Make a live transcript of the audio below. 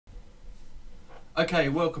Okay,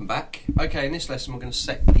 welcome back. Okay, in this lesson we're going to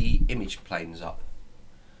set the image planes up.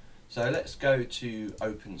 So let's go to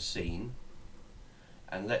Open Scene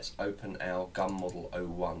and let's open our gun model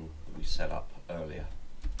 01 that we set up earlier.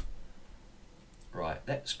 Right,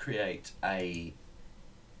 let's create a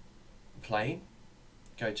plane.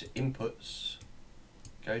 Go to Inputs,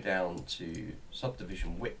 go down to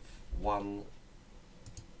Subdivision Width 1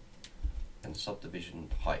 and Subdivision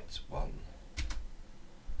Height 1.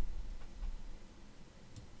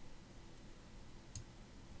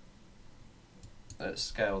 Let's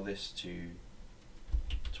scale this to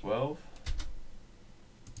 12,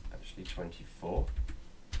 actually 24,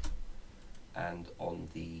 and on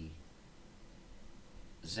the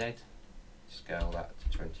Z, scale that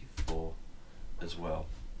to 24 as well.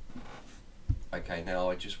 Okay,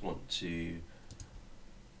 now I just want to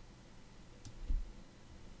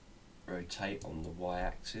rotate on the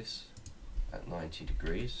Y-axis at 90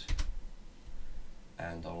 degrees,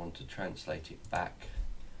 and I want to translate it back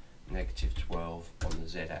 -12 on the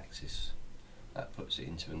Z-axis. That puts it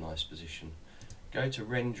into a nice position. Go to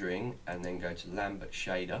Rendering and then go to Lambert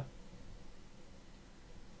Shader,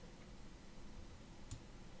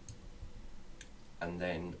 and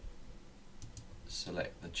then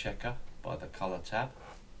select the checker by the Color tab,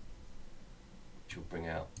 which will bring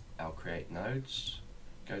out our Create Nodes.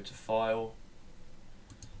 Go to File,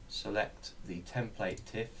 select the Template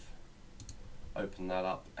TIFF, open that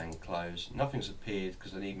up and close. Nothing's appeared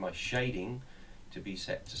because I need my shading to be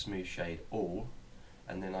set to Smooth Shade All,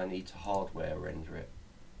 and then I need to hardware render it.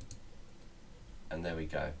 And there we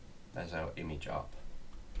go, there's our image up.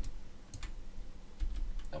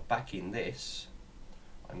 Now back in this,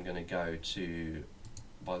 I'm going to go to,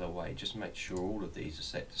 by the way, just make sure all of these are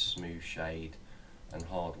set to Smooth Shade and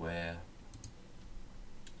hardware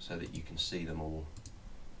so that you can see them all.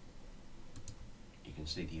 You can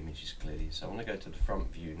see the images clearly. So I want to go to the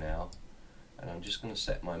front view now, and I'm just going to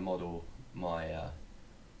set my model, my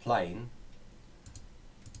plane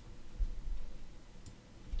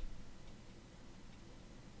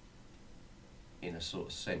in a sort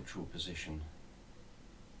of central position.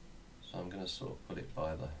 So I'm going to sort of put it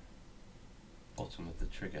by the bottom of the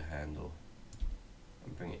trigger handle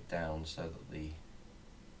and bring it down so that the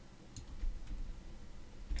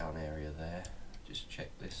gun area there, just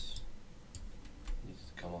check this, needs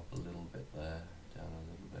to come up a little bit there, down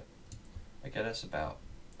a little bit. Okay, that's about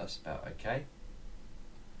okay.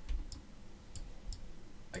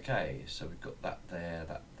 Okay, so we've got that there,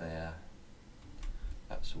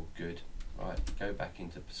 that's all good. Right, go back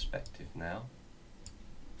into perspective now,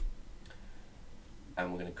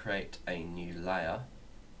 and we're going to create a new layer,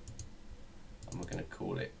 and we're going to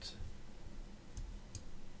call it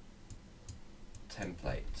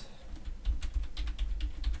template,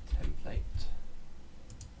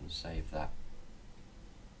 and save that.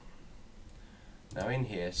 Now in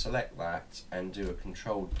here, select that and do a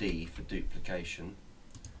Control D for duplication,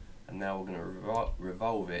 and now we're going to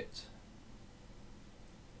revolve it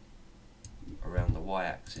around the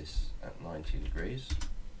Y-axis at 90 degrees.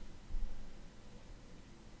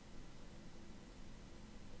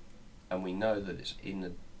 And we know that it's in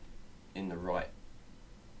the right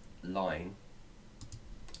line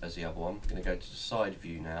as the other one. We're going to go to the side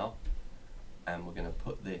view now, and we're going to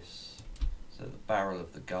put this so the barrel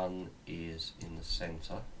of the gun is in the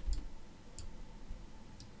center,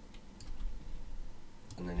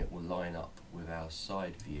 and then it will line up with our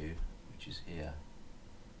side view, which is here.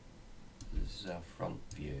 This is our front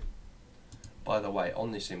view. By the way,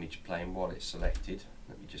 on this image plane, while it's selected,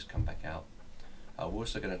 let me just come back out, we're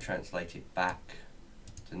also going to translate it back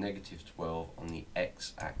to -12 on the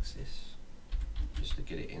X-axis, just to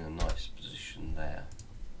get it in a nice position there.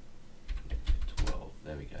 -12,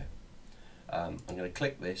 there we go. I'm going to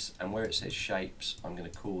click this, and where it says Shapes, I'm going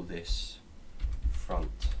to call this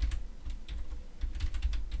Front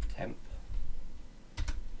Temp,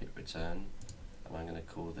 hit Return, and I'm going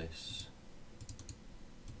to call this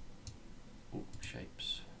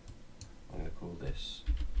Shapes. I'm going to call this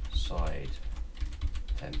Side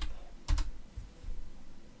Temp,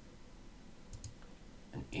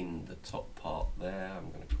 and in the top part there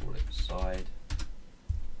I'm going to call it Side,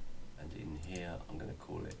 and in here I'm going to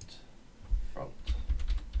call it Front.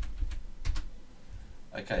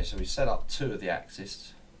 Okay, so we set up two of the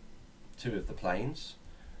axes, two of the planes.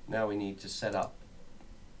 Now we need to set up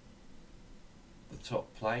the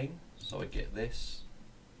top plane, so I get this,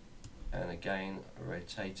 and again I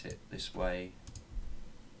rotate it this way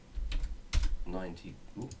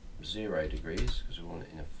 0 degrees because we want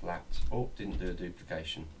it in a flat. Oh, didn't do a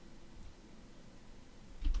duplication.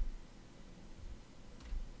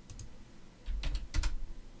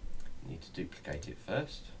 need to duplicate it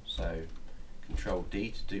first, so Control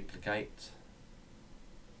D to duplicate,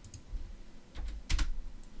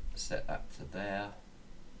 set that to there.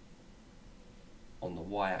 On the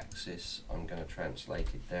y-axis I'm going to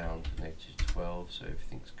translate it down to -12 so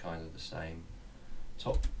everything's kind of the same.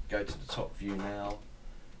 Go to the top view now,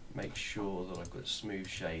 make sure that I've got smooth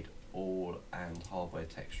shade all and hardware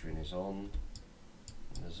texturing is on.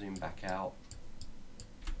 I'm going to zoom back out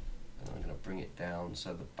and I'm going to bring it down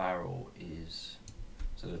so the barrel is,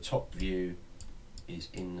 so the top view is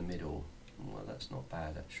in the middle. Well, that's not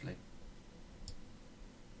bad actually.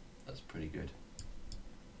 That's pretty good.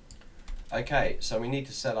 Okay, so we need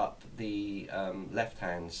to set up the left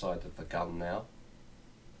hand side of the gun now,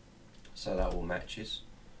 so that all matches.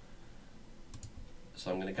 So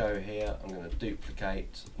I'm going to go here, I'm going to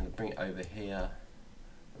duplicate, I'm going to bring it over here,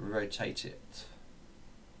 rotate it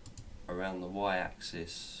around the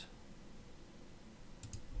y-axis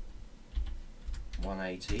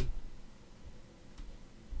 180.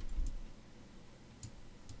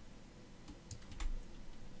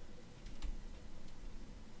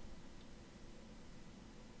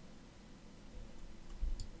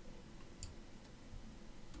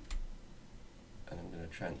 And I'm going to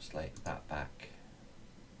translate that back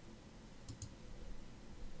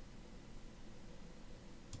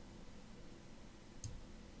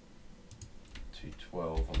to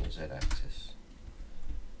 12 on the z-axis.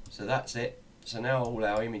 So that's it. So now all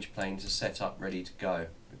our image planes are set up, ready to go.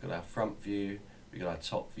 We've got our front view, we've got our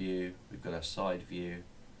top view, we've got our side view,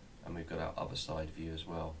 and we've got our other side view as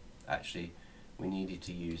well. Actually, we needed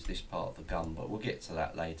to use this part of the gun, but we'll get to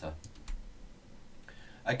that later.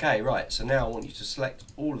 Okay, right, so now I want you to select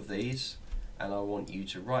all of these, and I want you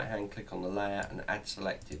to right hand click on the layer and add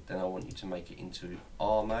selected. Then I want you to make it into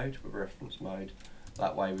R mode, with reference mode.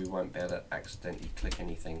 That way we won't be able to accidentally click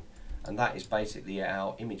anything. And that is basically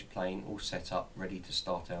our image plane all set up, ready to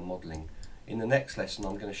start our modelling. In the next lesson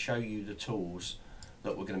I'm going to show you the tools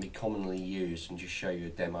that were going to be commonly used and just show you a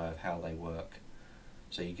demo of how they work,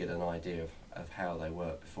 so you get an idea of how they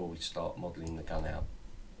work before we start modelling the gun out.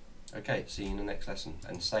 Okay, see you in the next lesson,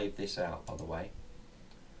 and save this out by the way.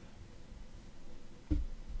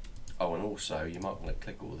 Oh, and also you might want to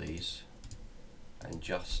click all these and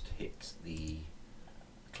just hit the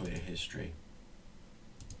clear history,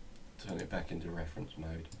 turn it back into reference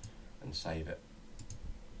mode and save it.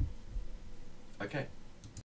 Okay.